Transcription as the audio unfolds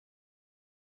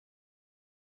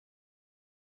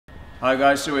Hi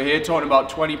guys, so we're here talking about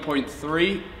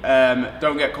 20.3.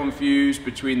 Don't get confused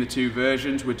between the two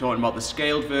versions. We're talking about the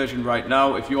scaled version right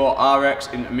now. If you're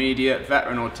RX, intermediate,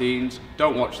 veteran or teens,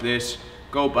 don't watch this.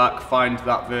 Go back, find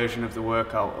that version of the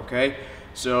workout, okay?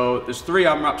 So there's 3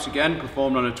 AMRAPs again,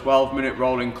 performed on a 12-minute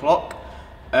rolling clock.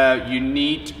 You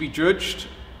need to be judged.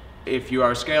 If you are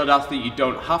a scaled athlete, you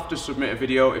don't have to submit a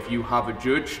video if you have a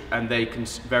judge and they can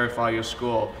verify your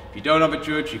score. If you don't have a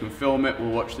judge, you can film it,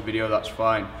 we'll watch the video, that's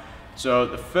fine. So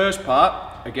the first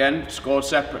part, again, scored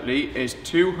separately, is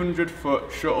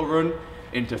 200-foot shuttle run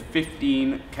into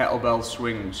 15 kettlebell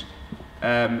swings.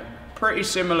 Pretty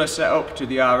similar setup to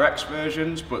the RX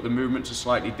versions, but the movements are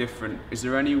slightly different. Is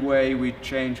there any way we'd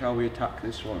change how we attack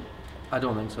this one? I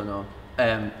don't think so, no.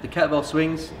 The kettlebell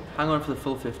swings, hang on for the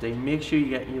full 15, make sure you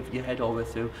get your head all the way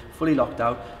through, fully locked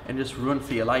out, and just run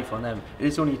for your life on them. It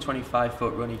is only a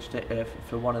 25-foot run each day,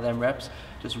 for one of them reps.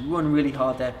 Just run really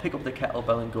hard there, pick up the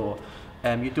kettlebell and go.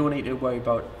 You don't need to worry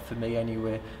about, for me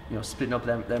anyway, you know, splitting up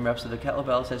them reps of the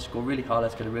kettlebell. Let's go really hard,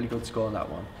 let's get a really good score on that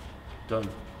one. Done.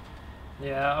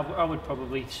 Yeah, I would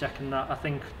probably second that. I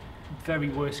think very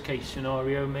worst case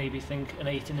scenario, maybe think an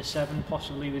 8 and a 7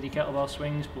 possibly with your kettlebell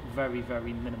swings, but very,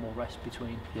 very minimal rest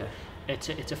between. Yeah.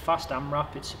 It's a fast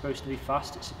AMRAP, it's supposed to be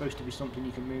fast, it's supposed to be something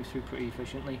you can move through pretty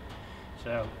efficiently.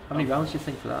 So how many rounds do you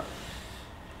think for that?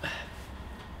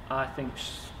 I think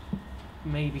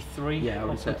maybe 3. Yeah, I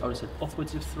would say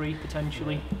upwards of 3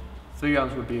 potentially. 3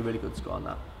 rounds would be a really good score on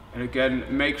that. And again,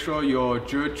 make sure your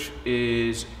judge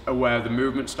is aware of the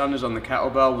movement standards on the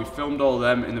kettlebell. We filmed all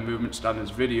them in the movement standards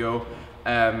video,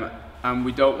 and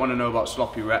we don't want to know about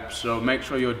sloppy reps. So make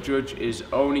sure your judge is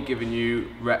only giving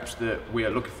you reps that we are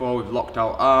looking for with locked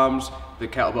out arms, the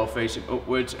kettlebell facing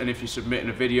upwards, and if you're submitting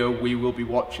a video, we will be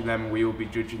watching them, we will be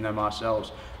judging them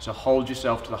ourselves. So hold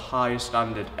yourself to the highest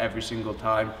standard every single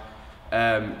time.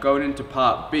 Going into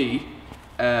part B,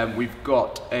 we've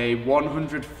got a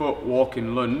 100-foot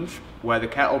walking lunge where the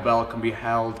kettlebell can be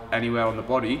held anywhere on the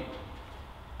body,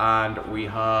 and we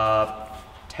have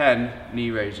 10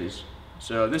 knee raises.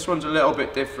 So this one's a little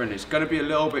bit different. It's going to be a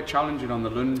little bit challenging on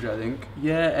the lunge, I think.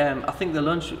 Yeah, I think the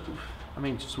lunge, I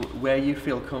mean, just where you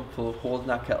feel comfortable holding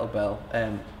that kettlebell.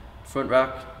 Front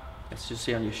rack, let's just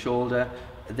say on your shoulder.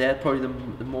 They're probably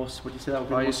the most, would you say that would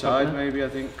be by your side, maybe, I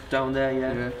think. Down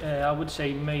there, yeah. I would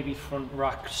say maybe front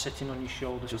rack sitting on your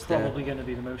shoulders. Just probably going to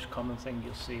be the most common thing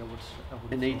you'll see. I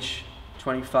would in each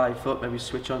 25 foot, maybe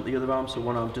switch on the other arm so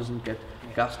one arm doesn't get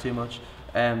gassed too much.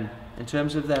 In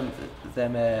terms of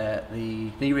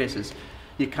the knee raises,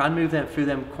 you can move them through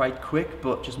them quite quick,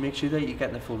 but just make sure that you're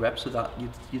getting the full reps of that.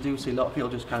 You do see a lot of people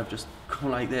just kind of just go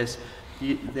like this.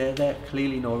 They're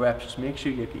clearly no reps. Just make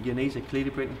sure your knees are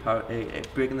clearly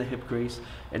breaking the hip crease,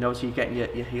 and obviously you're getting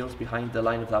your heels behind the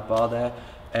line of that bar there.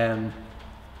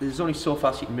 There's only so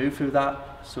fast you can move through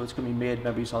that, so it's going to be made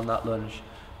memories on that lunge.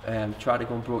 Try to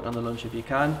go and broken on the lunge if you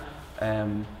can.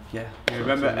 Yeah.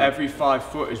 Remember, every 5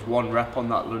 foot is 1 rep on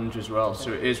that lunge as well,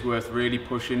 so it is worth really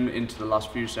pushing into the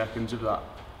last few seconds of that.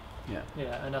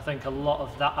 Yeah, and I think a lot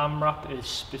of that AMRAP is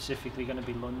specifically going to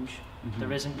be lunge.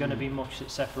 There isn't going to be much that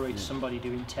separates somebody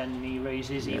doing 10 knee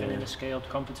raises, even in a scaled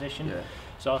competition.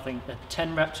 So I think the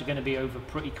 10 reps are going to be over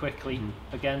pretty quickly.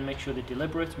 Again, make sure they're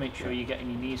deliberate, make sure you're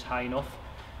getting your knees high enough,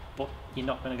 but you're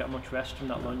not going to get much rest from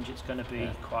that lunge. It's going to be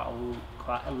quite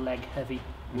a leg heavy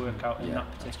workout in that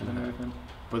particular movement.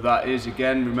 But that is,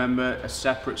 again, remember, a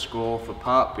separate score for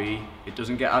part B. It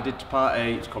doesn't get added to part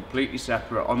A, it's completely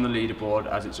separate on the leaderboard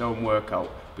as its own workout.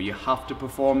 But you have to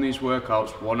perform these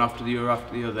workouts one after the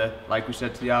other. Like we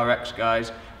said to the RX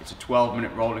guys, it's a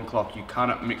 12-minute rolling clock. You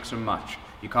cannot mix and match.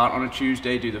 You can't on a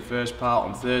Tuesday do the first part,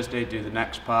 on Thursday do the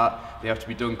next part. They have to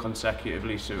be done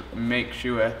consecutively, so make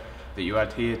sure that you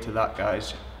adhere to that,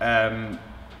 guys.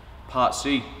 Part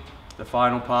C, the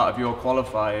final part of your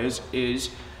qualifiers, is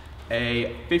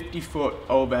a 50-foot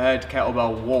overhead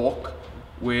kettlebell walk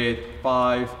with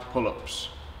 5 pull-ups.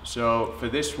 So for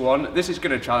this one, this is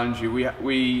going to challenge you.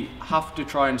 We have to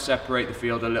try and separate the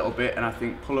field a little bit, and I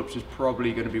think pull-ups is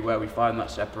probably going to be where we find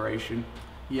that separation.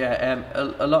 Yeah,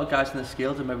 a lot of guys in the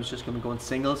scales are maybe just going to go in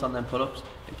singles on them pull-ups.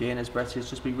 Again, as Brett says,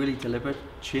 just be really deliberate,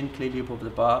 chin clearly up over the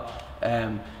bar.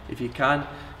 If you can,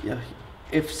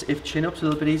 if chin up's a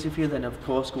little bit easier for you, then of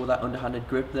course go with that underhanded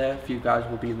grip there. A few guys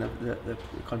will be in the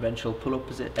conventional pull-up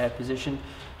position.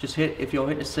 Just hit, if you're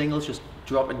hitting a singles, just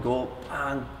drop and go,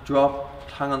 bang, drop,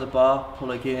 hang on the bar,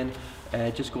 pull again,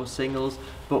 just go singles.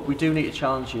 But we do need to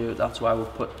challenge you, that's why we'll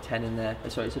put 10 in there.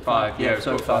 Sorry, is it 5? Yeah,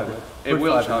 sorry, 5. It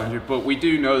will challenge you, but we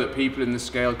do know that people in the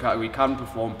scale category can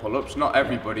perform pull-ups, not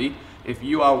everybody. If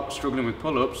you are struggling with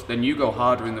pull-ups, then you go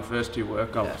harder in the first 2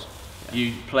 workouts.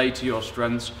 You play to your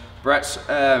strengths. Brett's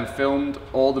filmed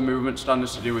all the movement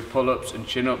standards to do with pull-ups and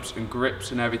chin-ups and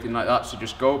grips and everything like that, so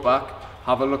just go back,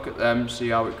 have a look at them, see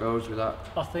how it goes with that.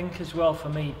 I think as well for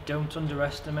me, don't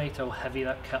underestimate how heavy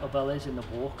that kettlebell is in the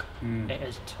walk. It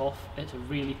is tough, it's a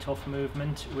really tough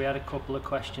movement. We had a couple of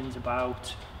questions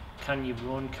about, can you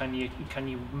run, can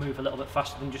you move a little bit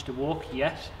faster than just a walk?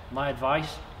 Yes, my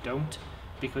advice, don't,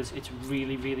 because it's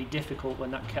really, really difficult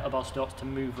when that kettlebell starts to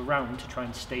move around to try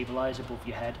and stabilise above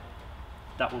your head.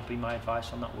 That would be my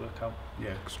advice on that workout.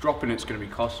 Yeah, because dropping it's going to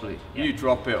be costly. Yeah. You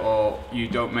drop it or you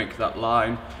don't make that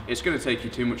line, it's going to take you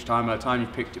too much time. By the time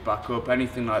you've picked it back up,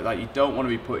 anything like that, you don't want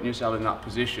to be putting yourself in that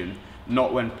position.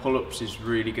 Not when pull-ups is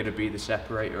really going to be the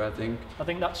separator, I think. I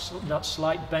think that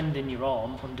slight bend in your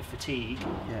arm under fatigue.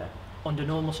 Yeah. Under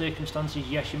normal circumstances,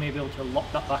 yes, you may be able to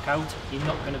lock that back out. You're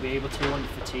not going to be able to under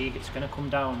fatigue. It's going to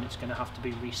come down. It's going to have to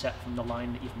be reset from the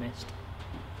line that you've missed.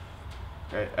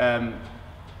 Okay.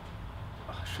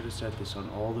 I should have said this on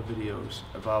all the videos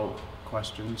about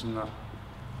questions and that.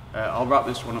 I'll wrap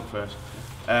this one up first.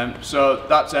 So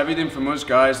that's everything from us,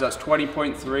 guys. That's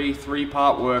 20.3,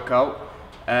 3-part workout.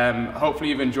 Hopefully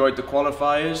you've enjoyed the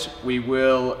qualifiers. We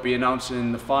will be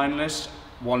announcing the finalists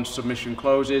once submission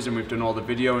closes and we've done all the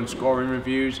video and scoring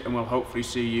reviews, and we'll hopefully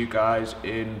see you guys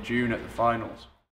in June at the finals.